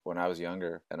when I was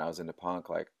younger and I was into punk,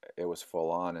 like it was full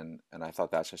on, and I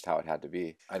thought that's just how it had to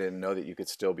be. I didn't know that you could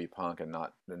still be punk and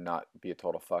not be a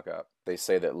total fuck up. They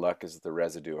say that luck is the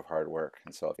residue of hard work.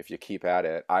 And so if you keep at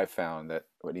it, I've found that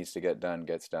what needs to get done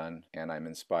gets done, and I'm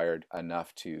inspired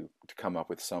enough to come up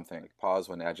with something. Like, pause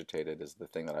when agitated is the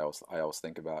thing that I always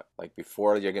think about. Like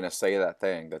before you're going to say that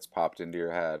thing that's popped into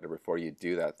your head, or before you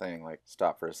do that thing, like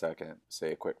stop for a second,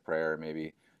 say a quick prayer,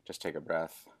 maybe just take a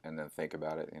breath and then think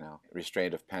about it.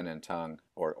 Restraint of pen and tongue,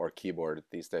 or keyboard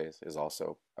these days, is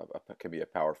also can be a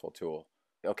powerful tool.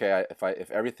 Okay,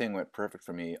 if everything went perfect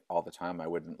for me all the time, I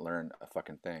wouldn't learn a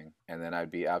fucking thing, and then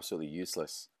I'd be absolutely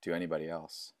useless to anybody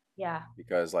else. Yeah.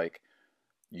 Because like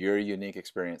your unique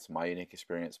experience, my unique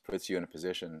experience, puts you in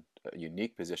a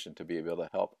unique position to be able to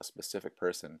help a specific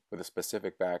person with a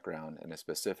specific background and a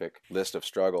specific list of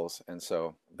struggles. And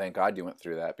so thank God you went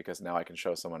through that, because now I can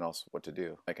show someone else what to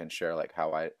do. I can share like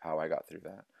how I got through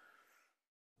that.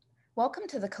 Welcome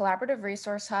to the Collaborative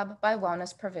Resource Hub by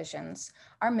Wellness Provisions.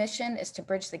 Our mission is to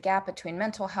bridge the gap between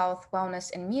mental health,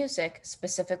 wellness, and music,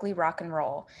 specifically rock and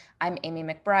roll. I'm Amy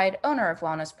McBride, owner of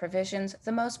Wellness Provisions,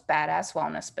 the most badass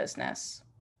wellness business.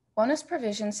 Wellness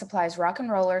Provisions supplies rock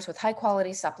and rollers with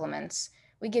high-quality supplements.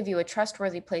 We give you a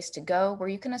trustworthy place to go where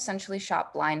you can essentially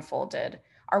shop blindfolded.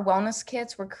 Our wellness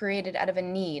kits were created out of a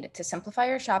need to simplify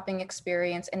your shopping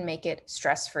experience and make it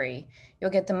stress-free. You'll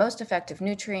get the most effective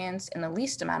nutrients in the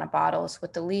least amount of bottles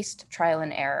with the least trial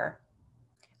and error.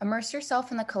 Immerse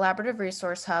yourself in the Collaborative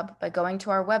Resource Hub by going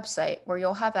to our website, where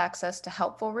you'll have access to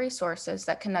helpful resources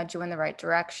that can nudge you in the right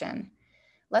direction.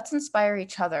 Let's inspire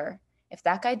each other. If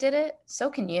that guy did it, so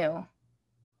can you.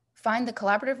 Find the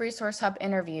Collaborative Resource Hub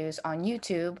interviews on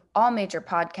YouTube, all major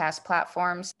podcast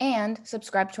platforms, and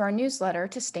subscribe to our newsletter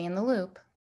to stay in the loop.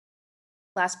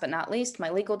 Last but not least, my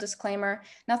legal disclaimer: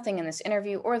 nothing in this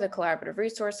interview or the Collaborative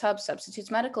Resource Hub substitutes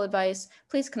medical advice.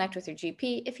 Please connect with your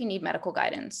GP if you need medical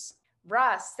guidance.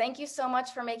 Russ, thank you so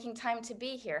much for making time to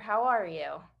be here. How are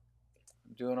you?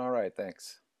 I'm doing all right,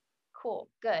 thanks. Cool,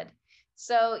 good.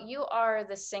 So you are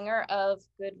the singer of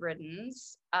Good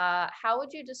Riddance. How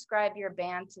would you describe your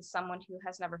band to someone who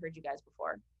has never heard you guys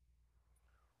before?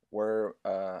 We're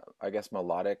I guess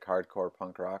melodic hardcore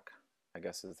punk rock, I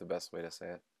guess is the best way to say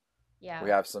it. Yeah, We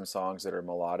have some songs that are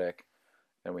melodic,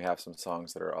 and we have some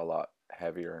songs that are a lot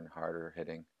heavier and harder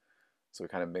hitting. So we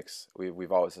kind of mix.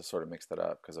 We've always just sort of mixed it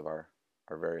up because of our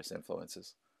various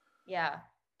influences. yeah,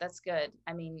 that's good.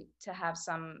 I mean, to have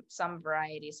some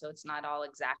variety so it's not all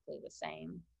exactly the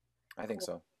same. I think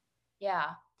Cool. so.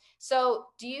 Yeah. So,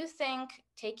 do you think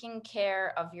taking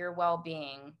care of your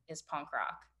well-being is punk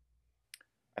rock?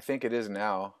 I think it is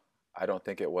now. I don't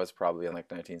think it was probably in like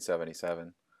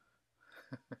 1977.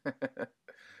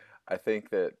 I think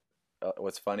that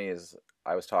what's funny is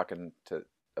I was talking to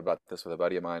about this with a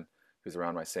buddy of mine who's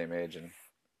around my same age and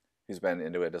who's been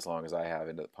into it as long as I have,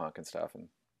 into the punk and stuff. And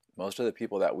most of the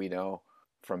people that we know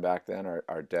from back then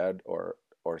are dead or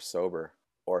sober,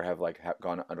 or have like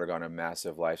gone undergone a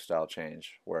massive lifestyle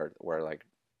change where like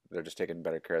they're just taking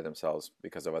better care of themselves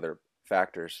because of other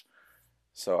factors.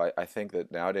 So I think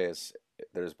that nowadays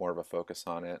there's more of a focus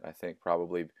on it. I think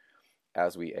probably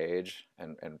as we age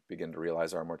and begin to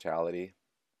realize our mortality,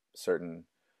 certain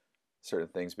certain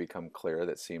things become clear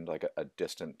that seemed like a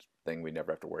distant thing we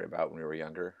never have to worry about when we were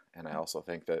younger. And I also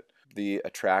think that the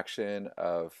attraction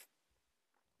of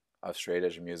straight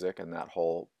edge music and that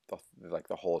like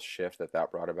the whole shift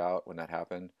that brought about when that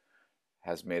happened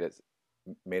has made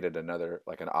it another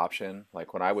like an option.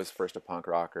 Like when I was first a punk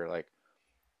rocker, like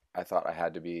I thought I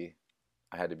had to be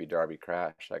Darby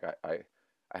Crash. Like I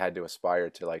had to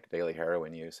aspire to like daily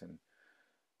heroin use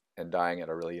and dying at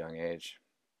a really young age.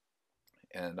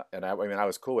 And I mean I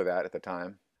was cool with that at the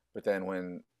time, but then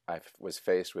when was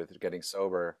faced with getting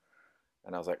sober,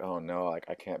 and I was like, oh no, like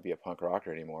I can't be a punk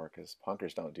rocker anymore because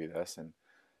punkers don't do this.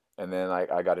 And then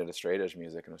I got into straight edge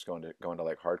music and was going to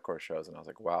like hardcore shows, and I was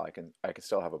like, wow, I can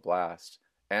still have a blast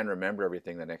and remember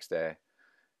everything the next day,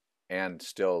 and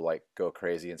still like go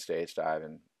crazy and stage dive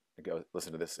and go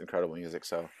listen to this incredible music.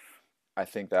 So I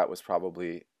think that was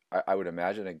probably, I would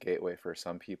imagine, a gateway for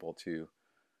some people to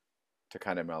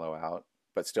kind of mellow out,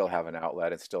 but still have an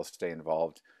outlet and still stay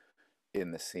involved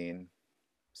in the scene.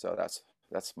 So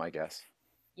that's my guess.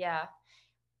 Yeah,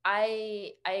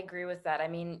 I agree with that. I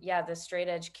mean, yeah, the straight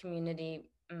edge community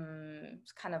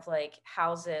kind of like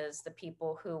houses the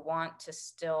people who want to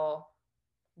still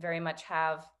very much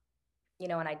have,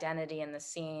 an identity in the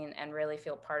scene and really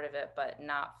feel part of it, but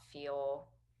not feel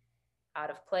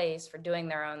out of place for doing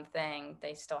their own thing.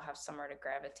 They still have somewhere to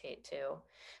gravitate to.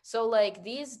 So, like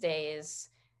these days,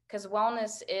 because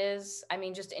wellness is, I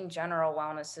mean, just in general,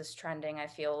 wellness is trending. I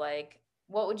feel like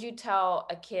what would you tell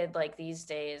a kid like these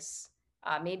days?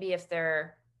 Maybe if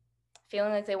they're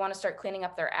feeling like they want to start cleaning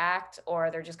up their act, or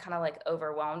they're just kind of like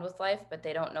overwhelmed with life, but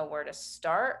they don't know where to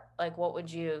start. Like, what would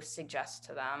you suggest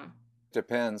to them?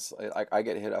 Depends. I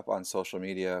get hit up on social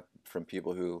media from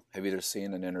people who have either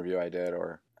seen an interview I did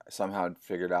or somehow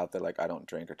figured out that like I don't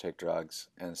drink or take drugs,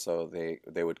 and so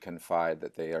they would confide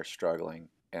that they are struggling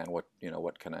and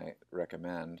what can I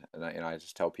recommend? And I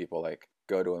just tell people like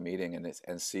go to a meeting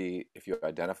and see if you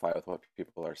identify with what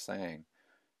people are saying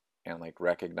and like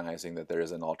recognizing that there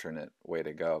is an alternate way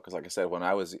to go. Because like I said, when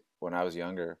I was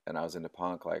younger and I was into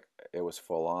punk, like it was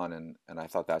full on, and I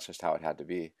thought that's just how it had to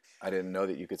be. I didn't know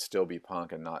that you could still be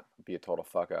punk and not be a total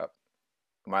fuck up.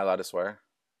 Am I allowed to swear?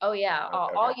 Oh yeah,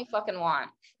 Okay, all okay. you fucking want.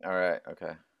 All right,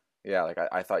 okay. Yeah, like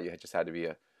I thought you just had to be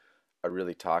a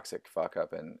really toxic fuck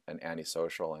up and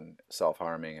antisocial and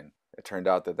self-harming, and it turned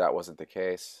out that that wasn't the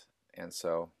case. And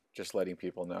so just letting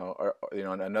people know,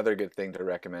 and another good thing to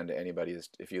recommend to anybody is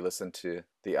if you listen to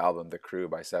the album The Crew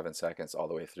by 7 Seconds all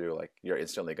the way through, like you're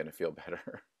instantly going to feel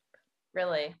better.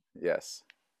 Really? Yes,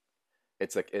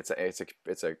 it's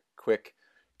a quick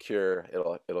cure.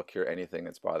 It'll cure anything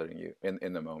that's bothering you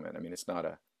in the moment. I mean, it's not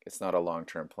a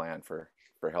long-term plan for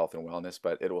health and wellness,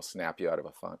 but it will snap you out of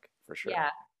a funk for sure. Yeah.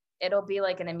 It'll be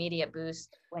like an immediate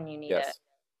boost when you need it. Yes.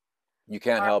 You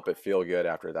can't All right. help but feel good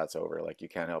after that's over. Like you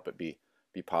can't help but be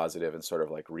positive and sort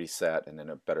of like reset and in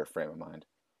a better frame of mind.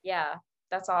 Yeah,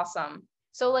 that's awesome.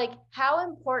 So, like, how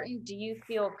important do you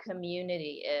feel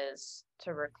community is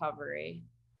to recovery?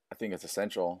 I think it's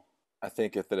essential. I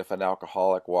think if an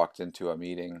alcoholic walked into a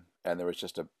meeting and there was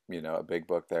just a big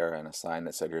book there and a sign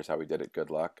that said here's how we did it, good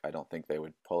luck, I don't think they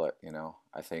would pull it.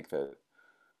 I think that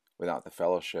without the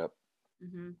fellowship,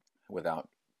 Hmm. without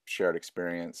shared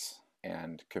experience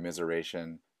and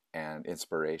commiseration and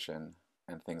inspiration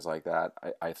and things like that,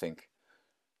 I think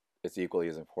it's equally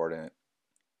as important.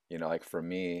 Like for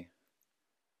me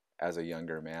as a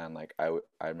younger man, like I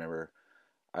remember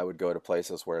I would go to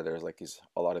places where there's like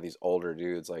a lot of these older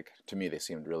dudes. Like to me, they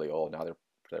seemed really old. Now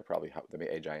they're probably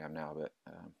the age I am now, but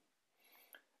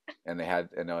and they had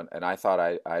and I thought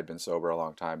I had been sober a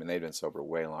long time, and they'd been sober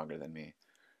way longer than me.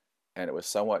 And it was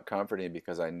somewhat comforting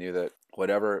because I knew that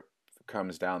whatever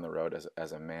comes down the road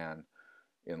as a man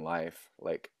in life,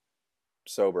 like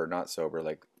sober, not sober,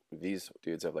 like these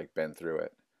dudes have like been through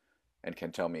it and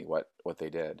can tell me what they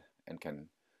did and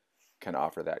can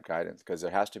offer that guidance, because there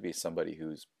has to be somebody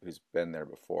who's been there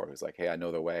before, who's like, hey, I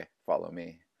know the way, follow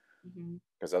me, Hmm.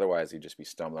 because otherwise you'd just be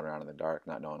stumbling around in the dark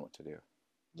not knowing what to do.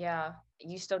 Yeah.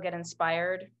 You still get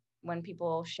inspired when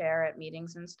people share at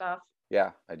meetings and stuff?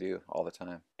 Yeah, I do all the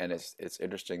time, and it's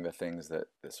interesting the things that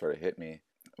sort of hit me.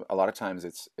 A lot of times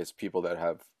it's people that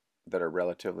are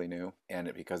relatively new,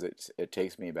 and because it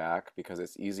takes me back, because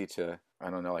it's easy to, I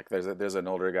don't know, like there's an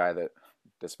older guy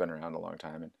that's been around a long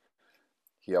time, and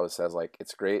he always says like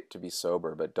it's great to be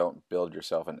sober, but don't build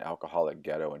yourself an alcoholic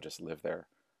ghetto and just live there.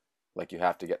 Like you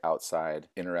have to get outside,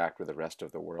 interact with the rest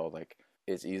of the world. Like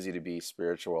it's easy to be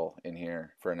spiritual in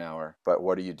here for an hour, but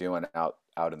what are you doing out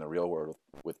in the real world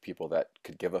with people that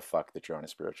could give a fuck that you're on a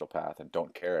spiritual path and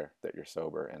don't care that you're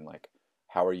sober, and like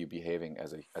how are you behaving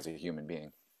as a human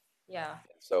being? Yeah.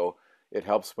 So it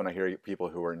helps when I hear people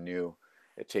who are new.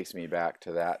 It takes me back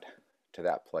to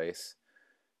that place,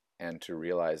 and to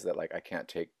realize that like I can't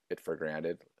take it for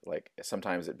granted. Like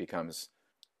sometimes it becomes,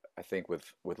 I think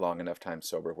with long enough time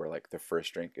sober, where like the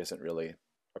first drink isn't really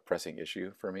a pressing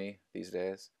issue for me these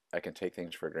days. I can take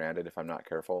things for granted if I'm not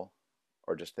careful,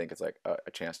 or just think it's like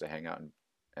a chance to hang out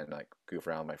and like goof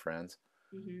around with my friends,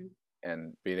 Hmm.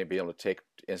 and being able to take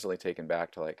instantly taken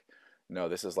back to like, no,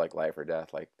 this is like life or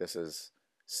death. Like this is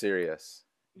serious.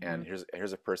 Hmm. And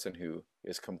here's a person who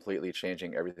is completely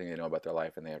changing everything they know about their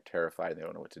life, and they are terrified and they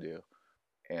don't know what to do.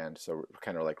 And so we're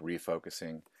kind of like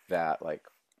refocusing that, like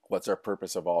what's our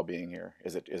purpose of all being here?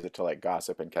 Is it to like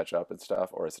gossip and catch up and stuff,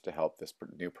 or is it to help this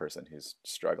new person who's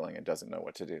struggling and doesn't know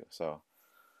what to do? So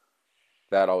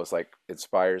that always like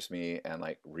inspires me and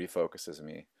like refocuses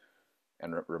me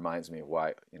and reminds me of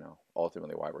why,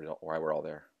 ultimately why we're all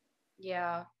there.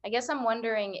 Yeah. I guess I'm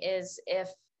wondering is if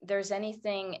there's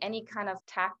anything, any kind of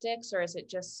tactics, or is it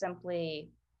just simply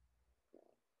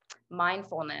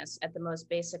mindfulness at the most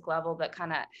basic level that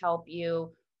kind of help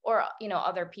you or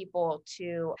other people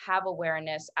to have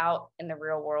awareness out in the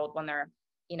real world when they're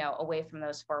away from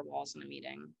those four walls in a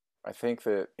meeting? I think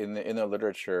that in the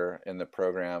literature, in the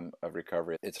program of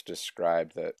recovery, it's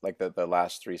described that like the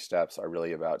last three steps are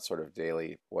really about sort of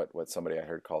daily, what somebody I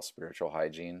heard call spiritual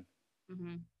hygiene.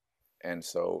 Hmm. And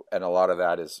a lot of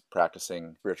that is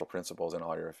practicing spiritual principles in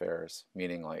all your affairs,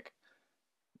 meaning like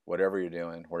whatever you're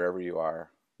doing, wherever you are,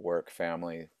 work,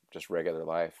 family, just regular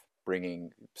life,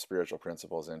 bringing spiritual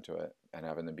principles into it and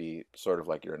having them be sort of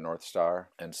like your North Star.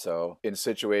 And so in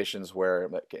situations where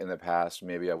like in the past,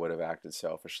 maybe I would have acted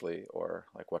selfishly or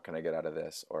like, what can I get out of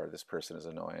this? Or this person is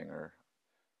annoying or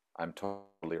I'm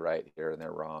totally right here and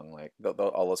they're wrong. Like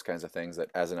all those kinds of things that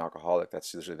as an alcoholic,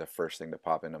 that's usually the first thing to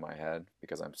pop into my head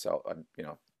because I'm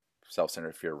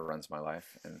self-centered fear runs my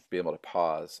life, and be able to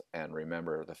pause and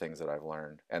remember the things that I've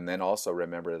learned. And then also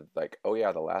remember like, oh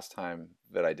yeah, the last time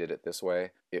that I did it this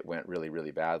way, it went really,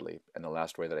 really badly. And the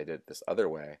last way that I did it this other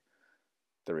way,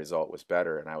 the result was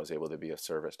better and I was able to be of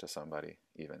service to somebody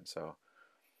even. So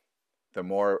the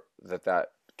more that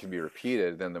can be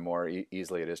repeated, then the more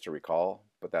easily it is to recall.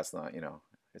 But that's not,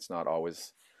 it's not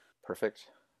always perfect,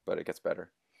 but it gets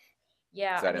better.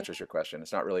 Yeah, If I that mean, answers your question.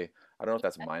 It's not really, I don't know if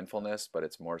that's mindfulness, but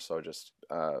it's more so just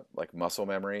like muscle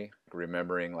memory,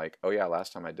 remembering like, oh yeah,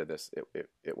 last time I did this,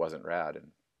 it wasn't rad, and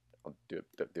I'll do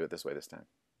it this way this time.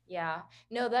 yeah.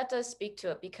 No, that does speak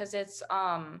to it because it's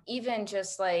even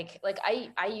just like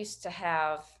I used to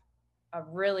have a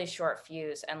really short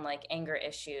fuse and like anger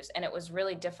issues, and it was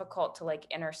really difficult to like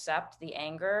intercept the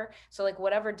anger. So like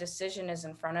whatever decision is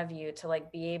in front of you, to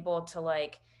like be able to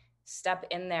like step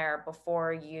in there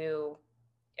before you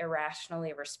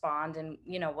irrationally respond in,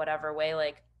 whatever way,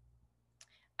 like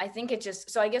I think it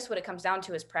just, so I guess what it comes down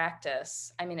to is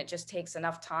practice. I mean, it just takes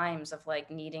enough times of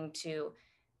like needing to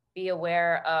be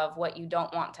aware of what you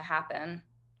don't want to happen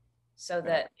so Yeah.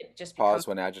 that it just becomes. Pause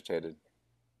when agitated.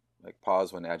 Like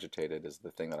pause when agitated is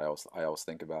the thing that I always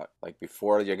think about. Like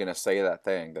before you're gonna say that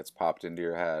thing that's popped into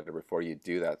your head, or before you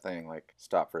do that thing, like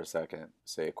stop for a second,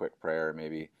 say a quick prayer,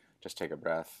 maybe just take a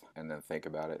breath, and then think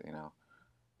about it.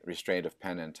 Restraint of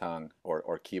pen and tongue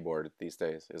or keyboard these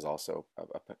days is also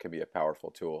can be a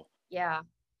powerful tool. Yeah.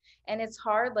 And it's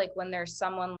hard, like when there's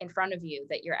someone in front of you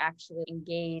that you're actually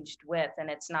engaged with,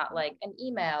 and it's not like an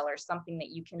email or something that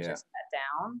you can Yeah, just set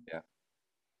down. yeah,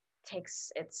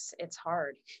 It's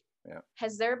hard. yeah.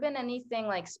 Has there been anything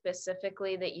like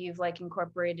specifically that you've like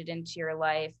incorporated into your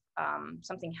life,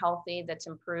 something healthy that's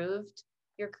improved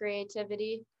your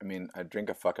creativity? I mean, I drink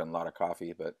a fucking lot of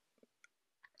coffee, but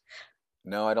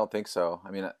no, I don't think so.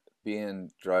 I mean,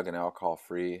 being drug and alcohol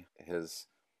free is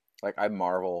like I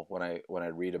marvel when I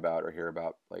read about or hear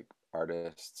about like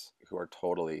artists who are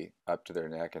totally up to their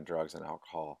neck in drugs and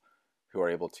alcohol, who are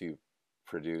able to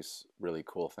produce really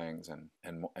cool things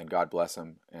and God bless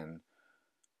them. And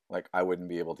like I wouldn't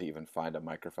be able to even find a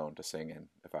microphone to sing in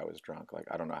if I was drunk. Like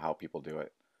I don't know how people do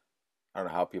it. I don't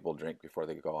know how people drink before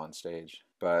they go on stage,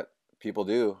 but people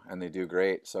do, and they do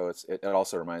great. So it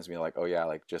also reminds me like, oh yeah,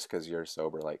 like just because you're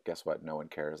sober, like guess what? No one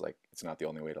cares. Like it's not the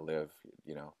only way to live.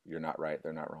 You're not right.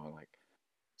 They're not wrong. Like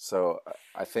so,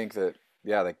 I think that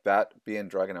yeah, like that being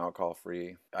drug and alcohol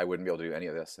free, I wouldn't be able to do any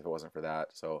of this if it wasn't for that.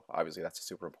 So obviously that's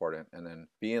super important. And then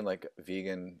being like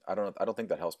vegan, I don't think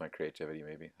that helps my creativity.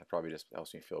 Maybe that probably just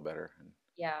helps me feel better and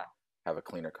Yeah. have a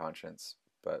cleaner conscience.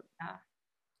 But Yeah.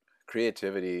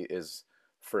 creativity is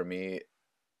for me,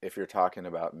 if you're talking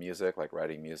about music, like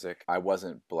writing music, I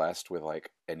wasn't blessed with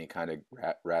like any kind of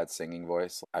rad singing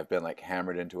voice. I've been like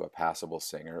hammered into a passable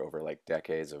singer over like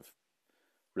decades of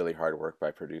really hard work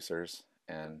by producers,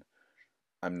 and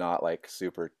I'm not like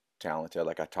super talented.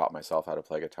 Like I taught myself how to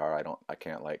play guitar. I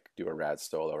can't like do a rad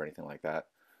solo or anything like that.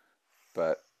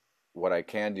 But what I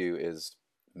can do is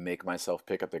make myself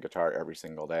pick up the guitar every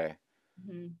single day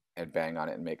Hmm. and bang on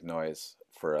it and make noise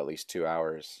for at least 2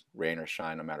 hours, rain or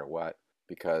shine, no matter what.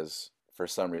 Because for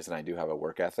some reason I do have a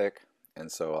work ethic, and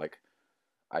so like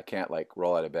I can't like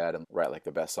roll out of bed and write like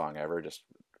the best song ever. Just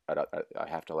I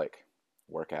have to like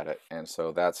work at it, and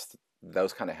so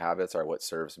those kind of habits are what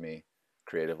serves me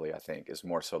creatively. I think is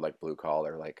more so like blue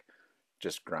collar, like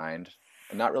just grind,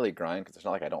 and not really grind because it's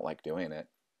not like I don't like doing it,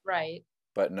 Right.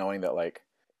 but knowing that like,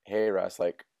 hey Russ,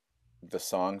 like the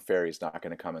song fairy's not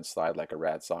going to come and slide like a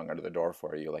rad song under the door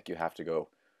for you. Like you have to go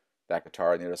that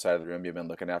guitar on the other side of the room you've been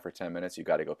looking at for 10 minutes. You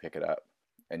got to go pick it up,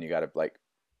 and you got to like,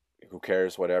 who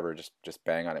cares, whatever, just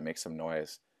bang on it, make some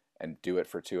noise, and do it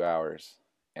for 2 hours.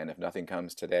 And if nothing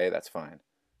comes today, that's fine,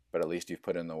 but at least you've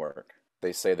put in the work.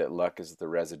 They say that luck is the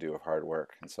residue of hard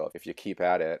work. And so if you keep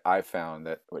at it, I've found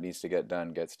that what needs to get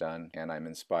done gets done. And I'm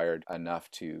inspired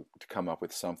enough to come up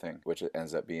with something which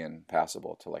ends up being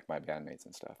passable to like my bandmates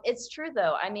and stuff. It's true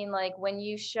though. I mean, like when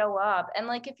you show up and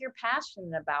like if you're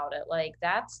passionate about it, like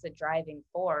that's the driving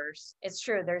force. It's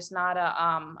true. There's not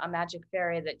a magic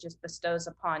fairy that just bestows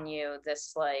upon you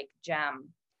this like gem.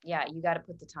 Yeah, you got to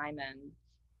put the time in.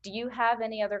 Do you have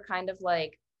any other kind of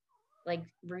like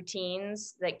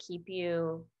routines that keep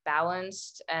you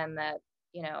balanced and that,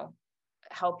 you know,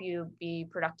 help you be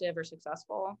productive or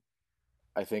successful?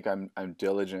 I think I'm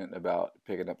diligent about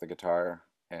picking up the guitar,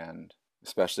 and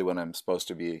especially when I'm supposed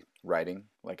to be writing,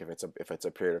 like if it's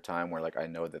a period of time where like I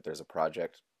know that there's a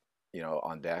project,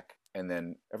 on deck, and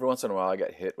then every once in a while I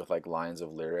get hit with like lines of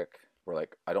lyric where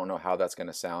like I don't know how that's going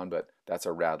to sound, but that's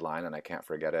a rad line and I can't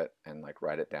forget it and like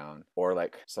write it down. Or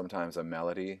like sometimes a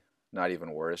melody, not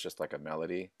even words, just like a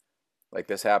melody. Like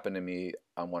this happened to me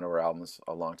on one of our albums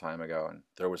a long time ago, and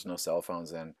there was no cell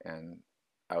phones then, and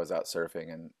I was out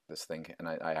surfing, and this thing, and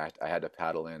I had to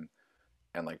paddle in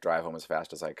and like drive home as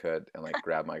fast as I could, and like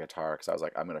grab my guitar because I was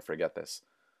like, I'm gonna forget this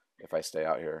if I stay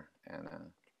out here, and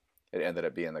it ended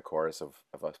up being the chorus of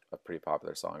a pretty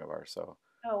popular song of ours. So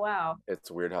Oh, wow. it's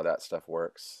weird how that stuff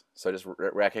works. So just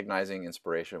recognizing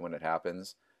inspiration when it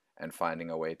happens, and finding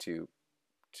a way to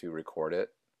record it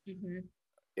Hmm.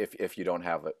 if you don't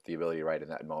have the ability right in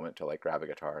that moment to like grab a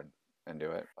guitar and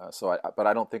do it. But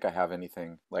I don't think I have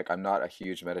anything like I'm not a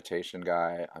huge meditation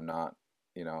guy. I'm not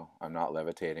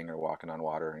levitating or walking on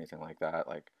water or anything like that.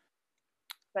 Like,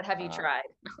 But have you uh, tried?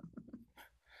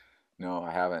 no,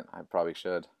 I haven't. I probably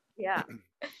should. Yeah.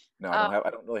 No, Um, I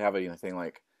don't really have anything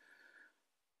like.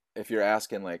 If you're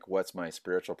asking like what's my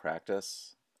spiritual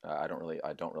practice, I don't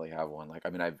really have one. Like, I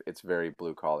mean, it's very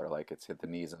blue collar. Like, it's hit the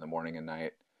knees in the morning and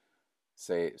night,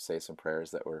 say some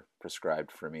prayers that were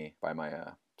prescribed for me by my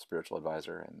spiritual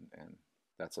advisor, and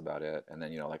that's about it. And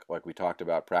then like we talked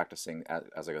about, practicing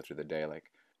as I go through the day, like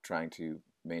trying to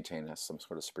maintain some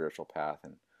sort of spiritual path,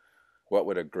 and what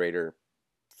would a greater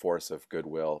force of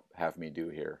goodwill have me do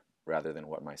here rather than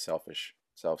what my selfish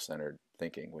self-centered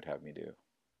thinking would have me do.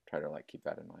 Try to like keep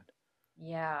that in mind.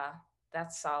 yeah,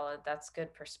 that's solid. That's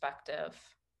good perspective.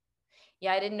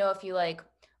 Yeah, I didn't know if you like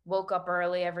woke up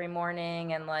early every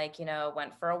morning and like,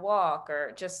 went for a walk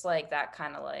or just like that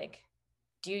kind of like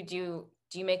do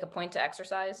you make a point to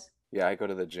exercise? Yeah, I go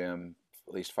to the gym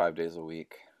at least 5 days a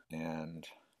week, and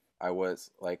I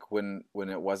was like when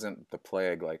it wasn't the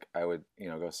plague, like I would go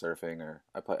surfing, or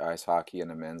I play ice hockey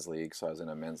in a men's league, so I was in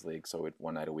a men's league. So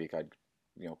one night a week I'd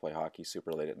play hockey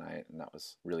super late at night, and that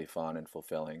was really fun and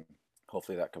fulfilling.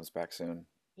 Hopefully that comes back soon.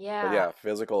 But Yeah. yeah,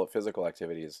 physical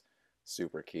activity is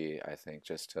super key, I think,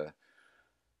 just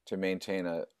to maintain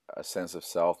a sense of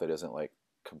self that isn't like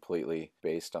completely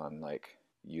based on like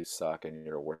you suck and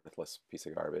you're a worthless piece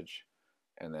of garbage,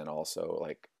 and then also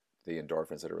like the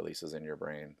endorphins that it releases in your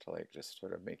brain to like just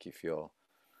sort of make you feel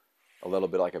a little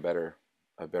bit like a better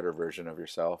version of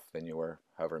yourself than you were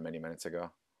however many minutes ago.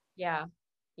 Yeah.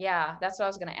 Yeah, that's what I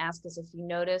was going to ask is if you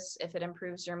notice if it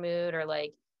improves your mood or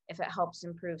like if it helps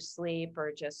improve sleep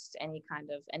or just any kind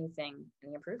of anything,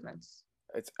 any improvements.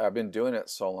 I've been doing it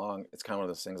so long, it's kind of one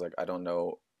of those things like I don't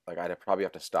know, like I'd probably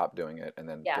have to stop doing it and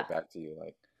then Yeah. get back to you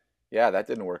like, yeah, that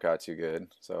didn't work out too good.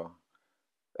 So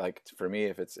like for me,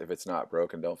 if it's not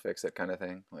broken, don't fix it kind of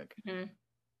thing. Like Hmm.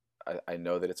 I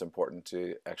know that it's important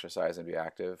to exercise and be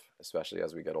active, especially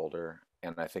as we get older.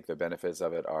 And I think the benefits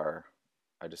of it are,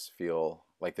 I just feel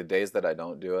like the days that I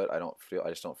don't do it, I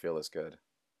just don't feel as good.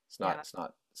 Yeah,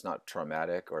 It's not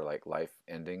traumatic or like life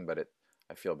ending, but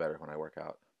I feel better when I work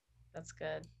out. that's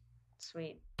good.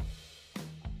 Sweet.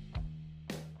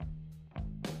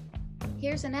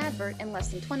 Here's an advert in less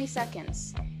than 20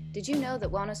 seconds. Did you know that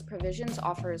Wellness Provisions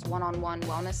offers one-on-one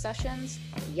wellness sessions?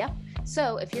 Yep.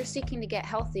 So if you're seeking to get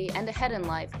healthy and ahead in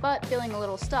life, but feeling a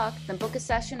little stuck, then book a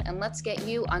session and let's get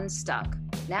you unstuck.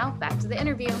 Now, back to the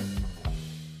interview.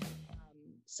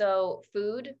 So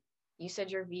food, you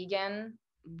said you're vegan.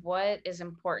 What is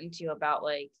important to you about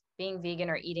like being vegan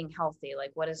or eating healthy?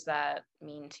 Like, what does that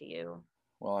mean to you?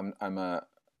 Well, I'm a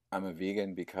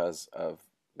vegan because of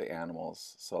the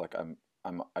animals. So like I'm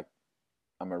I,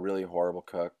 I'm a really horrible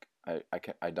cook.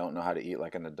 I don't know how to eat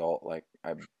like an adult. Like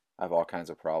I have all kinds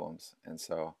of problems, and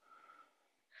so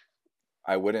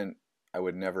I wouldn't I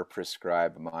would never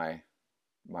prescribe my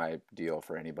deal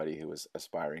for anybody who was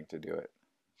aspiring to do it.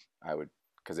 I would,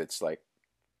 because it's like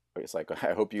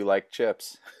I hope you like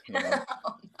chips, you know.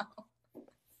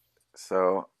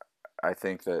 So I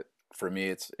think that for me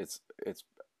it's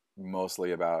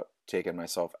mostly about taking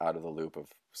myself out of the loop of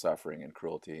suffering and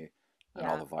cruelty and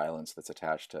all Yeah. the violence that's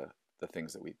attached to the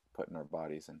things that we put in our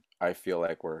bodies. And I feel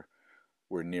like we're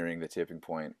nearing the tipping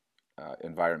point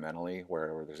environmentally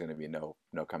where there's going to be no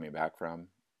coming back from,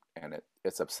 and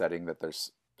it's upsetting that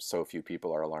there's so few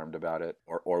people are alarmed about it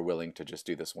or willing to just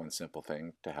do this one simple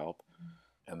thing to help.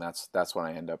 And that's when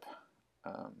I end up.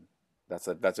 Um, that's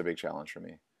a big challenge for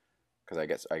me because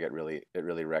I get really it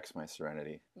really wrecks my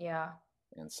serenity, Yeah.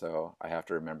 and so I have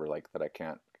to remember like that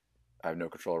I have no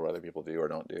control over what other people do or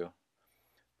don't do.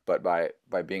 But by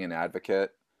being an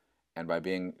advocate and by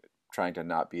being trying to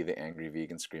not be the angry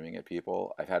vegan screaming at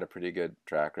people. I've had a pretty good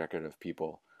track record of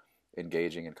people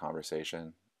engaging in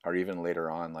conversation, or even later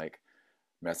on, like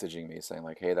messaging me saying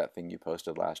like, "Hey, that thing you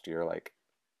posted last year, like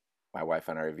my wife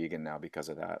and I are vegan now because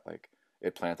of that." Like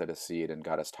it planted a seed and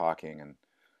got us talking,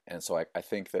 and so I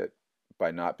think that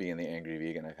by not being the angry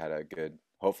vegan, I've had a good,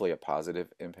 hopefully a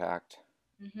positive impact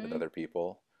with Hmm. other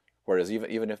people. Whereas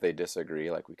even if they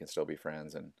disagree, like we can still be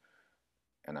friends, and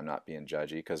I'm not being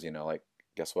judgy because like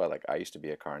guess what? Like I used to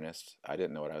be a carnist. I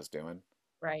didn't know what I was doing.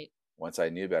 Right. Once I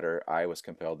knew better, I was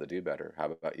compelled to do better.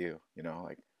 How about you?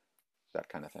 Like that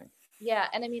kind of thing. Yeah,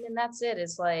 and I mean, and that's it.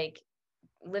 Is like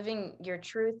living your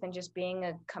truth and just being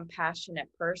a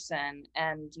compassionate person,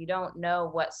 and you don't know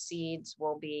what seeds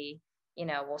will be,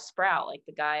 will sprout, like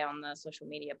the guy on the social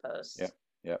media Yep. post. Yep.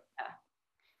 Yeah.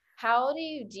 How do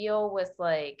you deal with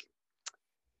like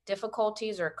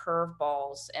difficulties or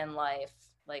curveballs in life?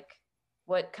 Like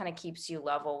what kind of keeps you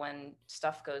level when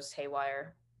stuff goes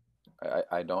haywire?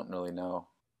 I don't really know.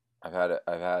 I've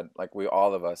had like we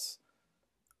all of us.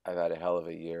 I've had a hell of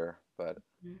a year, but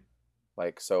Mhm.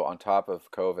 like so on top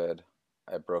of COVID,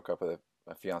 I broke up with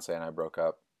my fiance and I broke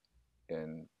up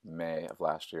in May of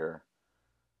last year,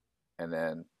 and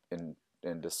then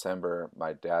in December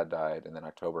my dad died, and then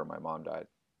October my mom died,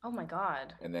 Oh my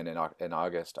God. and then in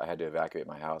August I had to evacuate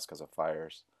my house because of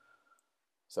fires.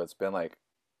 So it's been like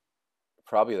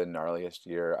probably the gnarliest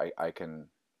year I can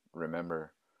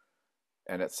remember.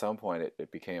 And at some point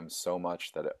it became so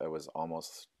much that it was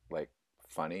almost like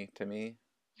funny to me,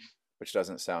 which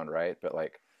doesn't sound right, but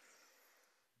like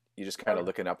you just kind Oh, of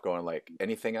looking up going like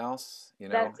anything else,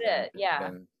 that's it. Yeah.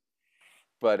 and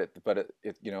but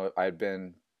it I'd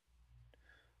been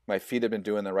my feet had been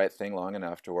doing the right thing long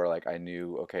enough to where like I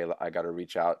knew, okay, I got to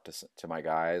reach out to my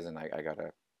guys, and I got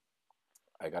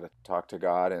to talk to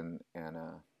God, and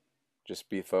just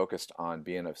be focused on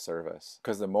being of service.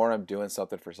 Because the more I'm doing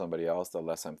something for somebody else, the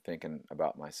less I'm thinking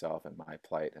about myself and my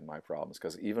plight and my problems.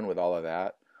 Because even with all of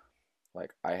that,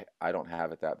 like I don't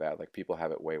have it that bad. Like people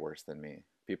have it way worse than me.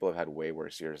 People have had way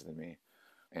worse years than me,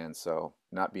 and so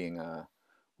not being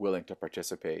willing to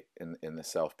participate in the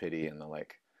self pity and the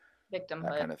like that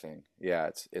Victimhood. kind of thing. Yeah,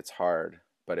 it's hard,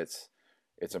 but it's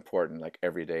important like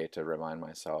every day to remind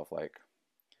myself like,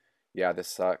 yeah, this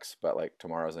sucks, but like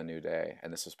tomorrow's a new day,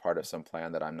 and this is part of some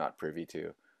plan that I'm not privy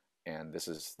to, and this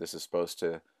is supposed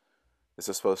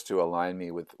to align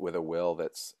me with a will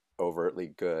that's overtly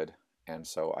good, and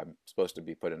so I'm supposed to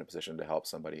be put in a position to help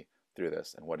somebody through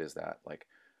this. And what is that? Like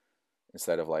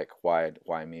instead of like why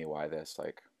me, why this,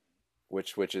 like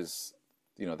which is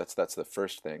that's the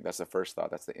first thing, that's the first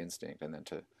thought, that's the instinct, and then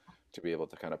to be able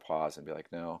to kind of pause and be like,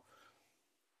 no,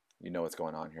 you know what's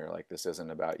going on here, like this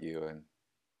isn't about you. And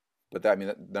but that, I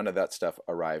mean, none of that stuff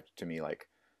arrived to me like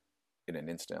in an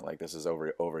instant. Like this is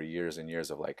over years and years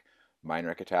of like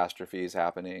minor catastrophes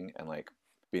happening, and like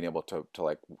being able to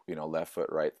like left foot,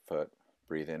 right foot,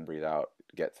 breathe in, breathe out,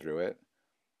 get through it,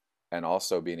 and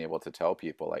also being able to tell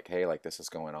people like, hey, like this is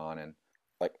going on. And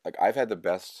like I've had the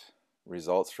best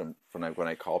results from when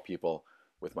I call people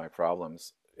with my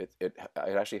problems. It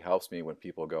actually helps me when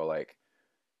people go like,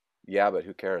 yeah, but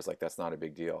who cares, like that's not a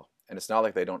big deal. And it's not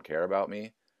like they don't care about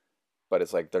me, but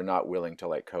it's like they're not willing to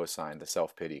like co-sign the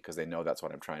self-pity because they know that's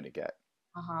what I'm trying to get.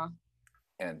 Uh-huh.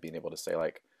 And being able to say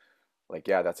like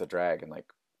yeah, that's a drag, and like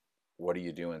what are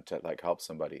you doing to like help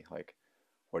somebody, like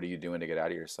what are you doing to get out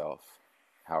of yourself,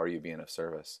 how are you being of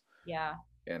service. Yeah.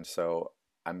 And so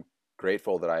I'm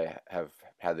grateful that I have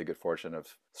had the good fortune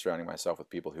of surrounding myself with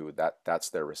people who that's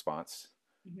their response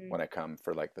Hmm. when I come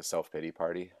for like the self-pity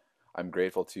party. I'm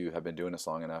grateful to have been doing this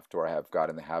long enough to where I have got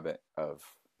in the habit of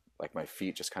like my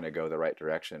feet just kind of go the right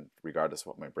direction regardless of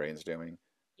what my brain's doing, and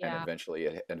Yeah. eventually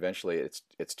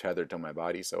it's tethered to my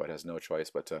body, so it has no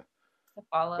choice but to To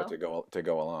follow.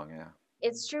 go along. Yeah.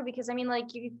 It's true because I mean, like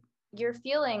your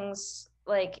feelings,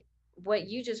 like what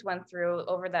you just went through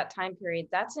over that time period,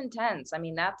 that's intense. I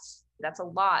mean, that's a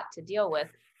lot to deal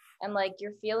with. And like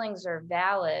your feelings are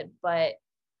valid, but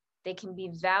they can be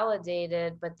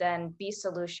validated, but then be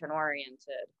solution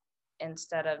oriented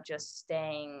instead of just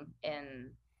staying in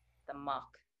the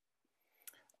muck.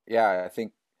 Yeah, I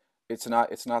think it's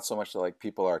not so much that like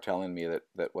people are telling me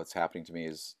that what's happening to me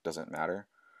is doesn't matter,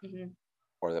 Hmm.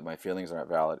 or that my feelings aren't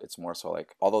valid. It's more so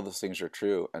like, although those things are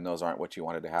true and those aren't what you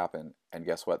wanted to happen, and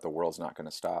guess what, the world's not going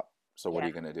to stop, so what are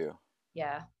Yeah. you going to do?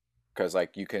 Yeah. Because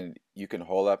like you can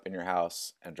hole up in your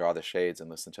house and draw the shades and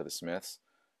listen to the Smiths,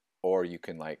 or you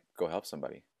can like go help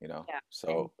somebody, Yeah.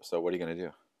 And so what are you going to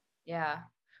do? yeah.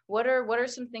 What are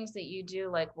some things that you do?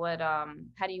 Like what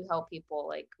how do you help people?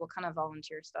 Like what kind of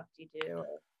volunteer stuff do you do?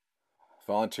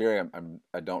 Volunteering,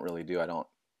 I don't really do.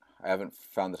 I haven't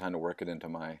found the time to work it into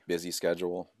my busy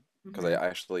schedule because I Hmm.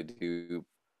 actually do.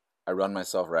 I run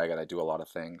myself ragged. I do a lot of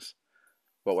things,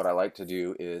 but what I like to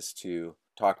do is to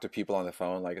talk to people on the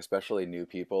phone, like especially new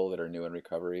people that are new in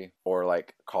recovery, or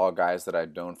like call guys that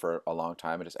I've known for a long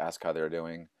time and just ask how they're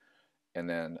doing, and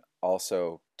then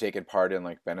also taking part in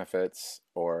like benefits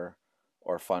or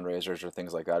fundraisers or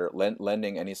things like that, or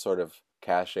lending any sort of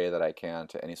cachet that I can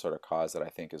to any sort of cause that I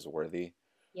think is worthy.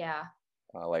 Yeah,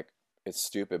 Like it's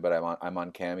stupid, but I'm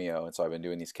on Cameo, and so I've been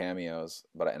doing these cameos,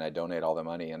 and I donate all the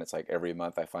money, and it's like every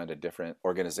month I find a different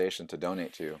organization to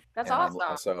donate to, that's and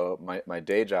awesome. so my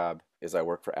day job is I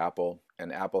work for Apple,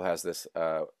 and Apple has this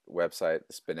website,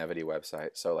 this Benevity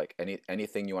website. So like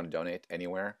anything you want to donate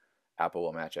anywhere, Apple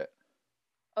will match it.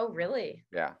 Oh, really?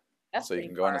 Yeah, That's so you pretty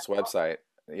can go on far this out. website.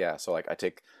 Yeah, so like I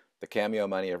take the Cameo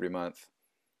money every month,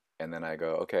 and then I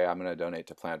go, okay, I'm gonna donate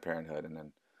to Planned Parenthood, and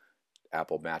then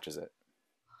Apple matches it,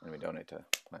 and we donate to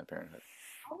Planned Parenthood.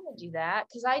 I want to do that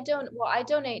because I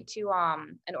donate to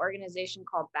an organization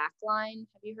called Backline.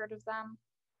 Have you heard of them?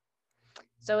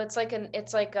 So it's like a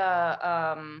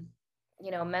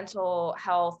mental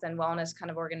health and wellness kind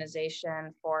of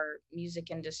organization for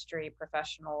music industry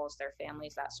professionals, their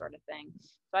families, that sort of thing.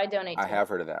 So I donate I to, have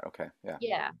heard of that. Okay, yeah.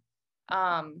 yeah.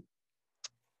 Um,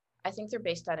 I think they're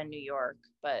based out of New York,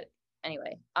 but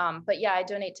anyway. But yeah, I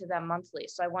donate to them monthly.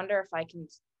 So I wonder if I can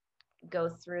go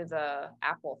through the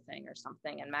Apple thing or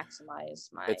something and maximize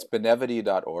my. It's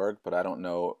benevity.org, but I don't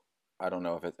know. I don't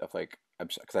know if it if like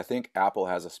because I think Apple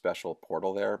has a special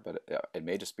portal there, but it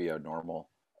may just be a normal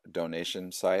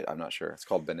donation site. I'm not sure. It's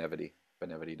called Benevity,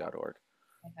 benevity.org.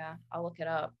 Yeah, I'll look it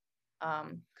up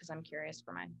because I'm curious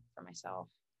for myself.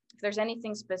 If there's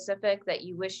anything specific that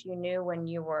you wish you knew when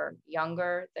you were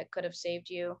younger that could have saved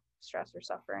you stress or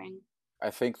suffering.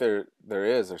 I think there's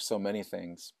so many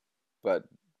things, but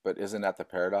isn't that the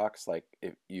paradox? Like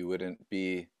if Who you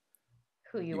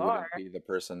you are. wouldn't be the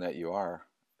person that you are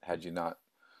had you not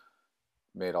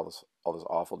made all those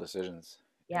awful decisions.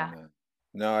 Yeah. And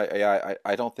no,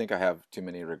 I don't think I have too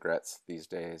many regrets these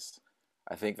days.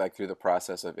 I think like through the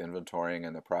process of inventorying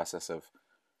and the process of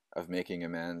making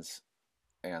amends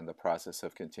and the process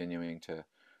of continuing to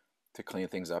clean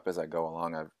things up as I go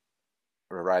along, I've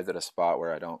arrived at a spot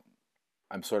where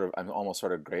I'm almost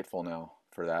sort of grateful now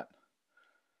for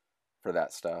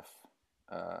that stuff,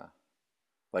 uh,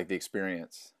 like the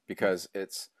experience, because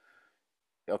it's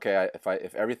okay.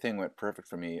 If everything went perfect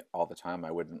for me all the time,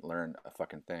 I wouldn't learn a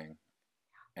fucking thing,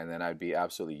 and then I'd be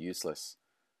absolutely useless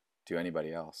to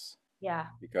anybody else. Yeah.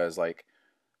 Because like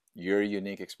your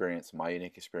unique experience, my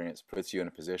unique experience puts you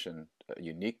in a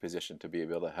unique position to be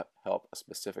able to help a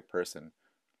specific person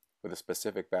with a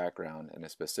specific background and a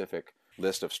specific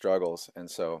list of struggles. And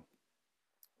so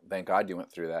thank God you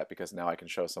went through that because now I can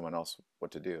show someone else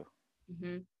what to do.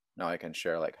 Hmm. Now I can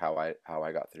share like how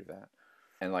I got through that.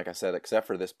 And like I said, except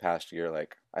for this past year,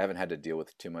 like I haven't had to deal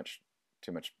with too much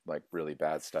like really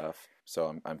bad stuff.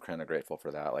 So I'm kind of grateful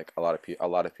for that. Like a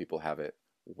lot of people have it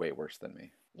way worse than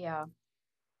me. Yeah.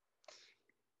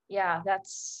 Yeah,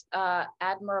 that's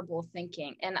admirable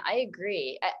thinking, and I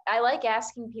agree. I like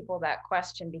asking people that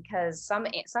question because some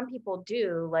people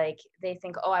do like they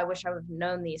think, oh, I wish I would have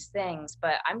known these things.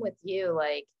 But I'm with you,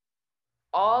 like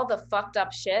all the fucked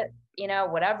up shit,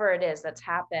 whatever it is that's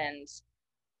happened,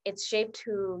 it's shaped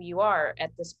who you are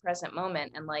at this present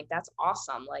moment, and like that's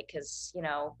awesome. Like, because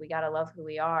we gotta love who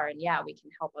we are, and yeah, we can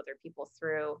help other people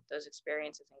through those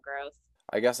experiences and growth.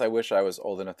 I guess I wish I was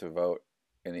old enough to vote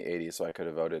in the 80s so I could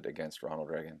have voted against Ronald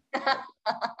Reagan. But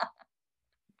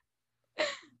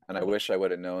and I wish I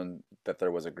would have known that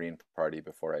there was a Green Party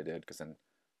before I did because then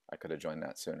I could have joined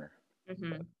that sooner. But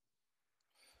Hmm.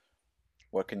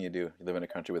 what can you do? You live in a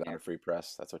country without a free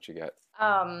press. That's what you get.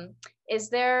 Um, is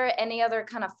there any other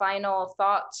kind of final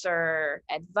thoughts or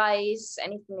advice,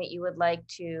 anything that you would like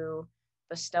to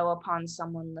bestow upon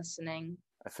someone listening?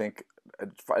 I think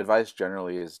advice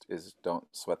generally is don't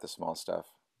sweat the small stuff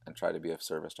and try to be of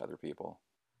service to other people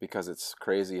because it's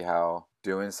crazy how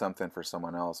doing something for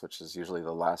someone else, which is usually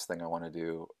the last thing I want to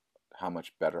do, how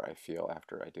much better I feel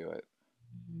after I do it.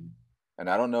 Mhm. And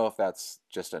I don't know if that's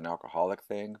just an alcoholic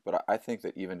thing, but I think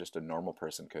that even just a normal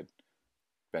person could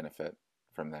benefit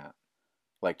from that.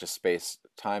 Like just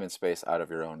time and space out of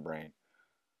your own brain.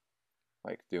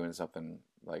 Like doing something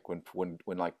like when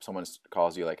like someone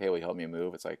calls you like, "Hey, will you help me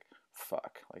move?" It's like,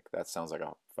 "Fuck." Like that sounds like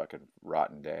a fucking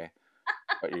rotten day.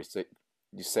 But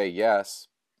you say yes,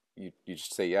 you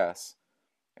just say yes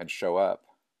and show up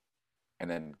and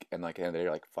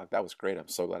they're like, "Fuck, that was great. I'm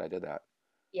so glad I did that."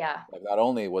 Yeah. Like not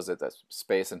only was it the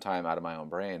space and time out of my own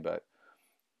brain, but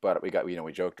but we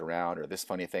joked around, or this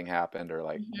funny thing happened, or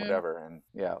like Hmm. whatever. And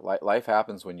yeah, life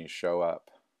happens when you show up.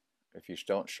 If you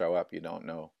don't show up, you don't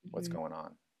know what's Hmm. going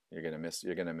on. You're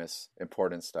gonna miss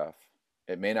important stuff.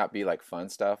 It may not be like fun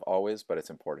stuff always, but it's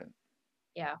important.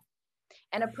 Yeah.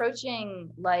 And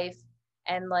approaching life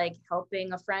and like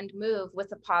helping a friend move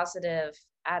with a positive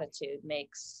attitude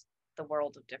makes the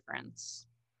world of difference.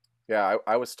 Yeah,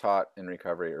 I was taught in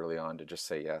recovery early on to just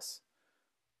say yes,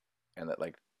 and that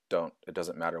like don't it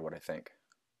doesn't matter what I think.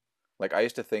 Like I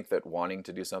used to think that wanting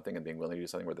to do something and being willing to do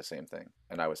something were the same thing,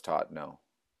 and I was taught no.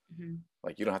 Hmm.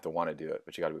 Like you don't have to want to do it,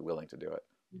 but you got to be willing to do it,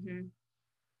 Hmm.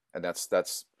 and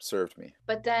that's served me.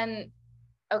 But then,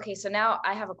 okay, so now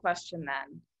I have a question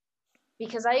then,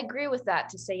 because I agree with that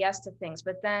to say yes to things,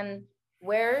 but then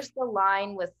where's the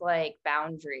line with like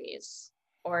boundaries?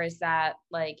 Or is that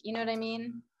like, you know what I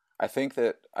mean? I think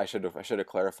that I should have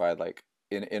clarified like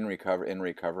in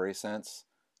recovery sense,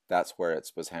 that's where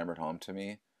it was hammered home to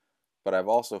me. But I've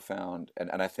also found, and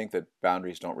I think that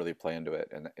boundaries don't really play into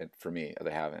it, and for me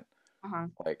they haven't. Uh-huh.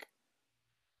 Like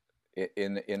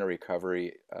in a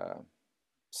recovery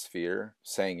sphere,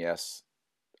 saying yes,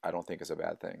 I don't think is a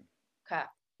bad thing. Okay.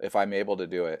 If I'm able to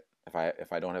do it, if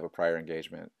I don't have a prior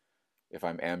engagement, if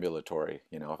I'm ambulatory,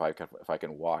 if I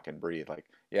can walk and breathe, like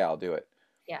yeah, I'll do it.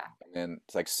 Yeah. And then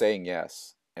it's like saying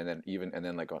yes, and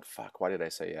then like going fuck, why did I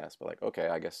say yes? But like okay,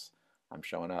 I guess I'm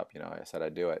showing up. I said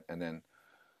I'd do it, and then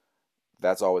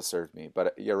that's always served me.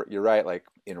 But you're right. Like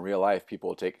in real life,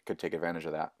 people could take advantage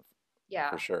of that for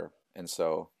Yeah. sure. And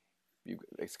so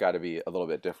it's got to be a little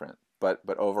bit different. But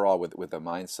overall, with the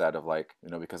mindset of like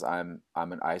because I'm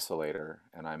an isolator,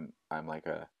 and I'm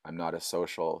not a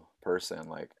social person.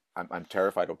 Like I'm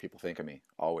terrified what people think of me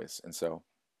always. And so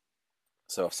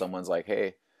if someone's like,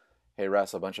 hey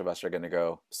Russ, a bunch of us are gonna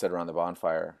go sit around the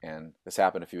bonfire, and this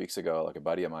happened a few weeks ago. Like a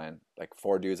buddy of mine, like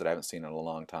four dudes that I haven't seen in a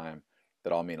long time,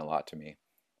 that all mean a lot to me.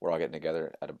 We're all getting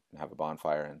together and have a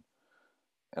bonfire,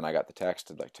 and I got the text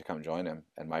to come join him,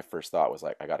 and my first thought was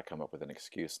like, I got to come up with an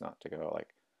excuse not to go. Like,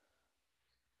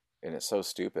 and it's so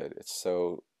stupid.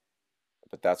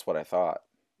 But that's what I thought.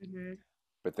 Hmm.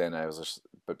 But then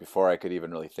but before I could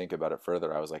even really think about it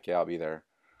further, I was like, yeah, I'll be there,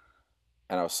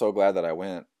 and I was so glad that I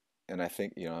went. And I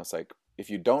think it's like if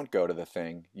you don't go to the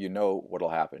thing, you know what'll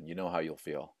happen. You know how you'll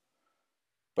feel.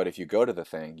 But if you go to the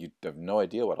thing, you have no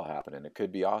idea what'll happen, and it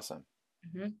could be awesome.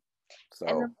 Hmm. And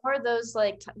the So more those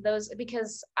like those,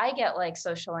 because I get like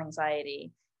social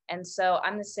anxiety. And so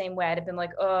I'm the same way. I'd have been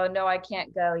like, oh no, I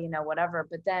can't go, whatever.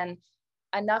 But then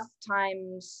enough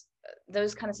times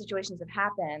those kind of situations have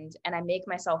happened and I make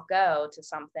myself go to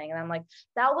something and I'm like,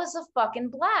 that was a fucking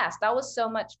blast. That was so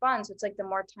much fun. So it's like the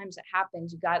more times it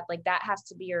happens, you got like that has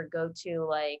to be your go-to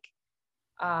like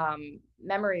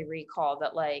memory recall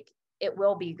that like it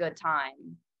will be a good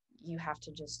time. You have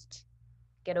to just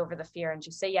get over the fear and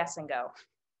just say yes and go.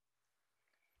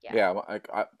 Yeah. yeah,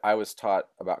 I was taught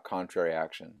about contrary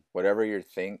action. Whatever you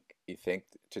think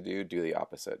to do the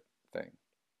opposite thing.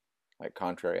 Like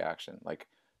contrary action. Like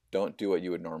don't do what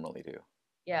you would normally do.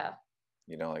 Yeah.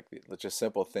 Like just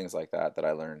simple things like that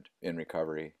I learned in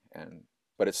recovery. And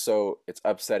but it's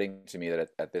upsetting to me that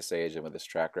at this age and with this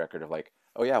track record of like,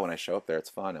 oh yeah, when I show up there it's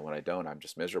fun, and when I don't, I'm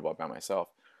just miserable by myself.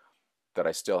 That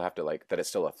I still have to like that it's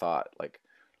still a thought. Like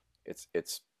it's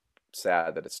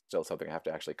sad that it's still something I have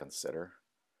to actually consider.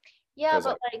 Yeah, Because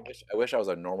but like like, I wish I was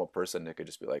a normal person that could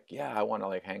just be like, yeah, I want to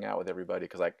like hang out with everybody.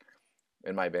 Because like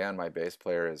in my band, my bass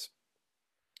player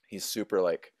he's super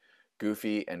like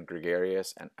goofy and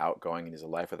gregarious and outgoing, and he's a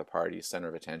life of the party, center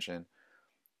of attention.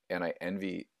 And I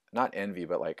envy, not envy,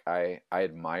 but like I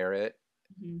admire it,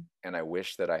 mhm, and I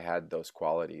wish that I had those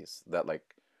qualities. That like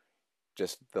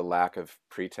just the lack of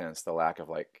pretense, the lack of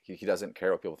like he doesn't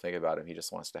care what people think about him. He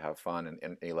just wants to have fun,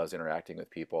 and he loves interacting with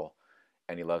people,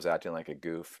 and he loves acting like a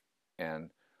goof.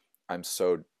 And I'm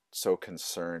so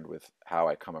concerned with how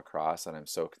I come across, and I'm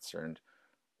so concerned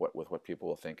with what people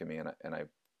will think of me. And I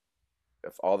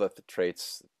if all the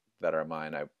traits that are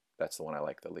mine, I that's the one I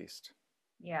like the least.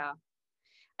 yeah.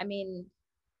 I mean,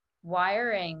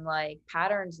 wiring like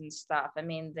patterns and stuff. I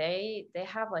mean, they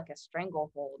have like a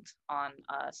stranglehold on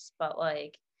us. But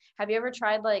like, have you ever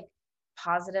tried like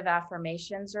positive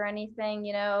affirmations or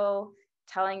anything,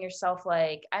 telling yourself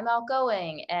like I'm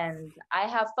outgoing and I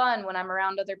have fun when I'm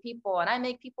around other people and I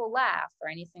make people laugh or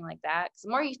anything like that? 'Cause the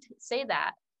more you say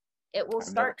that, it will I've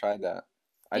never start, tried that.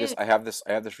 I just dude. I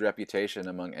have this reputation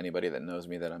among anybody that knows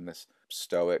me that I'm this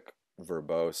stoic,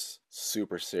 verbose,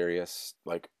 super serious.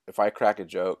 Like if I crack a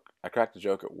joke, I cracked a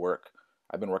joke at work.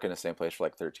 I've been working in the same place for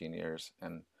like 13 years,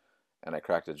 and I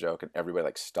cracked a joke, and everybody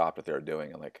like stopped what they were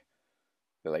doing, and like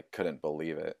they like couldn't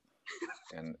believe it.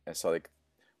 And so like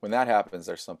when that happens,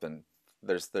 there's something,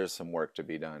 there's some work to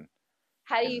be done.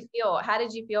 How do you And feel? How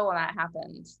did you feel when that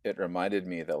happened? it reminded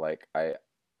me that like I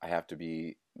have to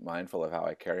be mindful of how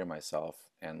I carry myself,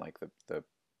 and like the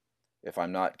if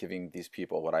I'm not giving these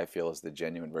people what I feel is the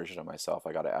genuine version of myself,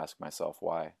 I got to ask myself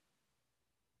why.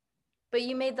 But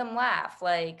you made them laugh.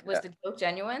 Like, was Yeah. the joke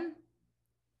genuine?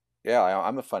 Yeah,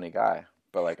 I'm a funny guy,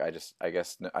 but like I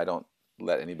guess I don't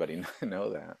let anybody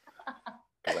know that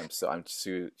because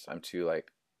I'm too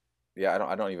like, yeah,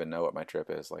 I don't even know what my trip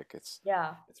is. Like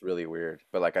Yeah. it's really weird.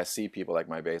 But like I see people like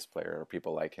my bass player or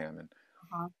people like him,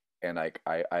 Uh-huh. and like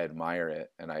I admire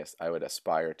it, and I would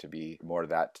aspire to be more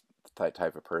that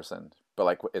type of person. But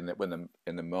like when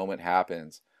the moment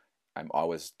happens, I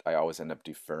always end up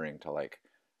deferring to like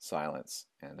silence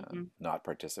and Mhm. not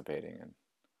participating. And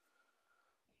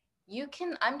You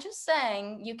can, I'm just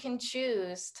saying, you can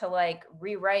choose to like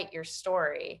rewrite your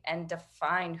story and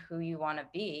define who you want to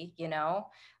be, you know?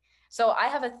 So I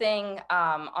have a thing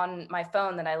on my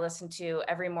phone that I listen to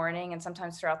every morning and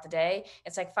sometimes throughout the day.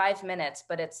 It's like 5 minutes,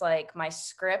 but it's like my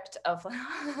script of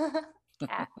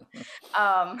cat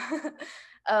um,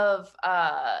 of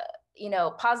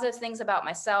positive things about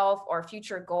myself or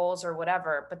future goals or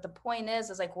whatever. But the point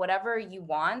is like whatever you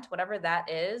want, whatever that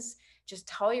is, just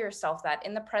tell yourself that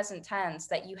in the present tense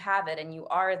that you have it and you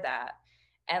are that,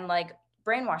 and like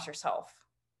brainwash yourself.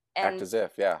 act And as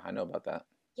if, yeah, I know about that.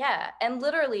 yeah, and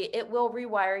literally it will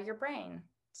rewire your brain.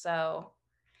 So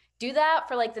do that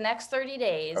for like the next 30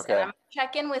 days and I'm Okay, gonna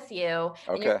check in with you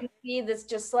and you're okay, gonna see this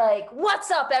just like,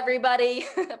 what's up, everybody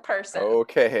person.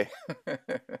 okay.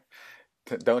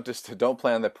 Don't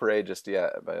plan the parade just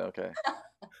yet, but okay.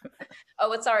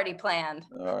 Oh, it's already planned.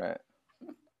 All right.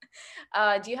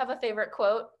 Do you have a favorite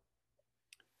quote?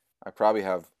 I probably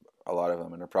have a lot of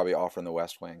them, and they're probably all from The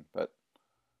West Wing, but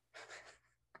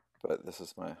this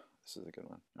is a good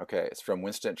one. Okay, it's from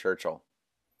Winston Churchill.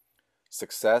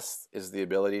 Success is the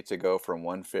ability to go from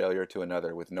one failure to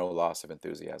another with no loss of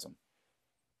enthusiasm.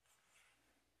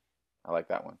 I like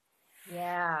that one.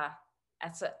 Yeah,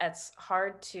 that's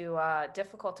hard to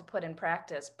difficult to put in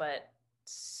practice, but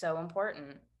so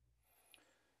important.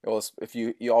 Well, if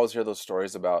you always hear those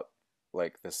stories about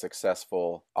like the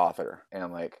successful author,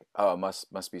 and like, oh, it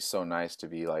must be so nice to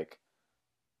be like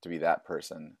to be that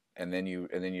person, and then you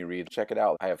read, check it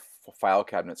out, I have file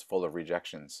cabinets full of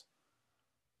rejections.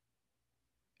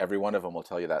 Every one of them will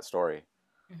tell you that story,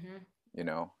 Hmm. you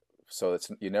know. So it's,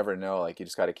 you never know, like you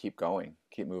just got to keep going,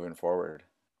 keep moving forward.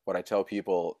 What I tell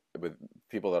people, with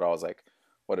people that always like,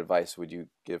 what advice would you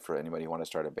give for anybody who want to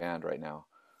start a band right now?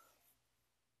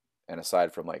 And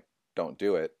aside from like, don't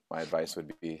do it, my advice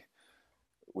would be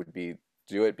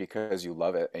do it because you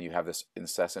love it and you have this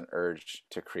incessant urge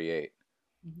to create,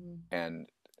 Hmm. and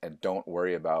don't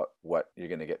worry about what you're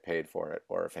going to get paid for it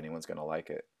or if anyone's going to like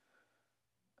it.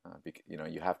 You know,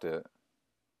 you have to,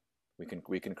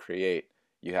 we can create,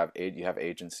 you have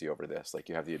agency over this, like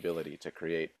you have the ability to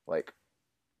create. Like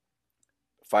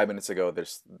 5 minutes ago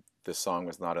this song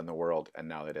was not in the world and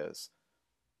now it is,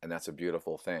 and that's a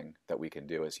beautiful thing that we can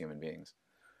do as human beings.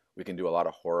 We can do a lot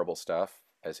of horrible stuff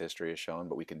as history has shown,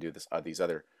 but we can do these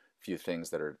other few things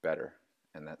that are better,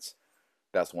 and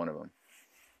that's one of them.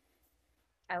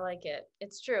 I like it.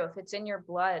 It's true. If it's in your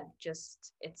blood,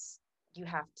 just it's you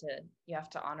have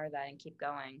to honor that and keep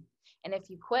going. And if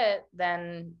you quit,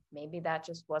 then maybe that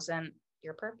just wasn't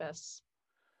your purpose.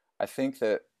 I think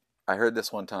that I heard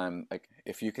this one time, like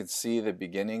if you can see the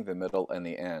beginning, the middle, and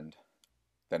the end,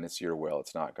 then it's your will,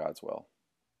 it's not God's will.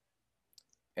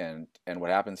 And what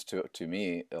happens to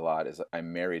me a lot is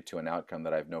I'm married to an outcome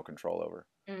that I have no control over,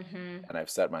 Mm-hmm. and I've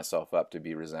set myself up to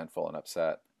be resentful and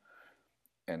upset.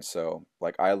 And so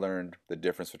like I learned the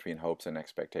difference between hopes and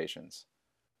expectations.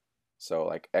 So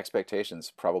like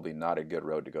expectations probably not a good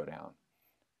road to go down,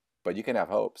 but you can have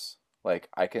hopes. Like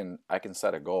I can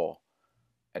set a goal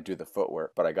and do the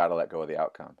footwork, but I got to let go of the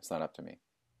outcome. It's not up to me.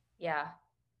 Yeah.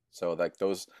 So like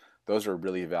those are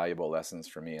really valuable lessons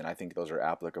for me, and I think those are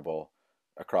applicable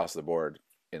across the board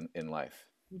in life.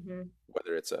 Mm-hmm.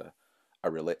 Whether it's a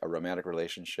romantic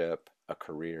relationship, a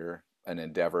career, an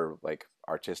endeavor, like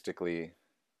artistically,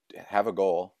 have a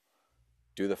goal,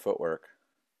 do the footwork,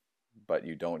 but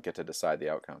you don't get to decide the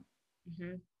outcome.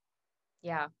 Mm-hmm.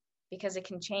 Yeah. Because it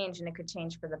can change and it could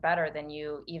change for the better than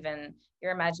your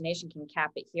imagination can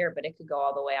cap it here, but it could go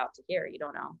all the way out to here. You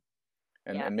don't know.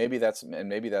 Yeah. And maybe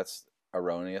that's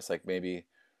erroneous. Like maybe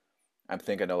I'm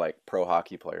thinking of like pro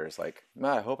hockey players. Like,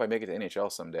 man, I hope I make it to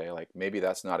NHL someday. Like maybe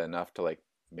that's not enough to like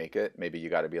make it. Maybe you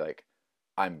got to be like,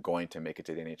 I'm going to make it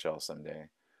to the NHL someday.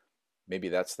 Maybe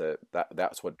that's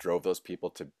what drove those people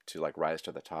to like rise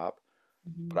to the top.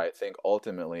 Mhm. But I think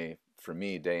ultimately, for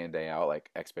me, day in, day out, like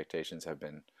expectations have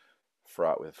been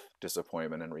fraught with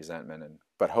disappointment and resentment, and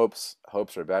but hopes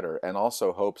are better. And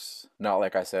also hopes, not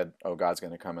like I said, oh, God's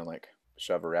going to come and like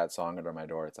shove a rad song under my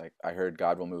door. It's like, I heard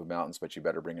God will move mountains, but you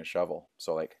better bring a shovel.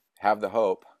 So like, have the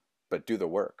hope, but do the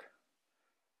work.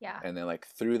 Yeah. And then like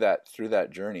through that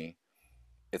journey,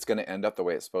 it's going to end up the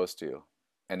way it's supposed to.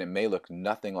 And it may look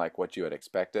nothing like what you had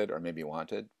expected or maybe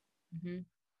wanted, Mhm.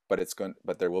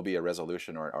 but there will be a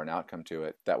resolution or an outcome to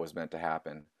it that was meant to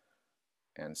happen.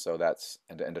 And so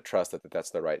and to trust that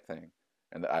that's the right thing,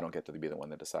 and that I don't get to be the one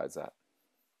that decides that.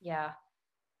 Yeah,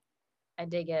 I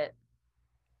dig it.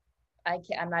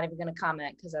 I'm not even going to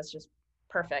comment because that's just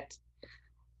perfect.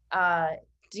 Uh,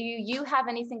 do you have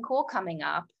anything cool coming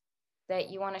up that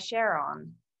you want to share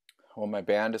on? Well, my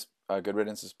band is Good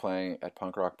Riddance is playing at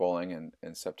Punk Rock Bowling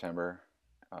in September.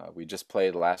 We just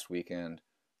played last weekend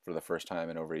for the first time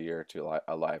in over a year to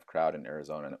a live crowd in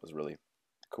Arizona, and it was really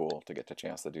cool to get the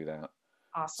chance to do that.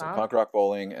 So Awesome. Punk Rock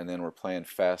Bowling, and then we're playing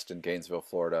Fest in Gainesville,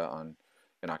 Florida,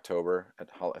 in October at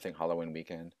I think Halloween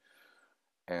weekend.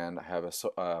 And I have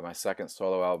my second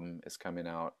solo album is coming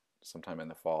out sometime in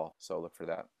the fall, so look for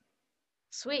that.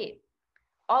 Sweet.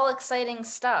 All exciting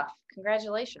stuff.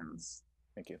 Congratulations.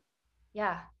 Thank you.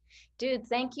 Yeah. Dude,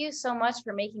 thank you so much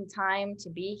for making time to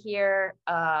be here.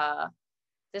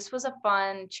 This was a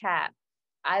fun chat.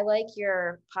 I like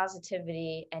your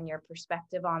positivity and your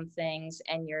perspective on things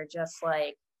and your just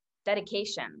like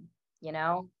dedication, you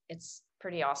know? It's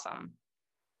pretty awesome.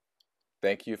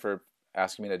 Thank you for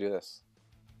asking me to do this.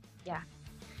 Yeah.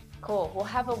 Cool. Well,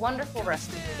 have a wonderful rest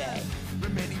of your day.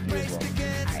 Remaining You as braced well.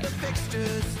 against the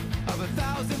fixtures of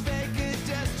 1,000 vacant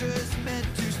gestures meant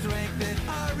to strengthen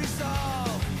our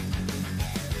resolve.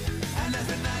 And as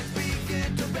the nights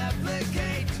begin to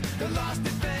replicate the lost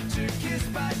adventure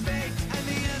kissed by fate, and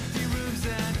the empty rooms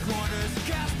and corners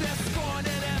cast their scorn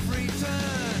at every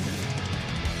turn,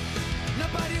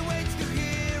 nobody waits to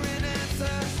hear an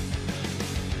answer.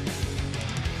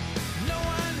 No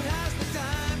one has the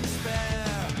time to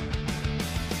spare.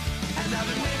 And I've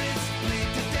been waiting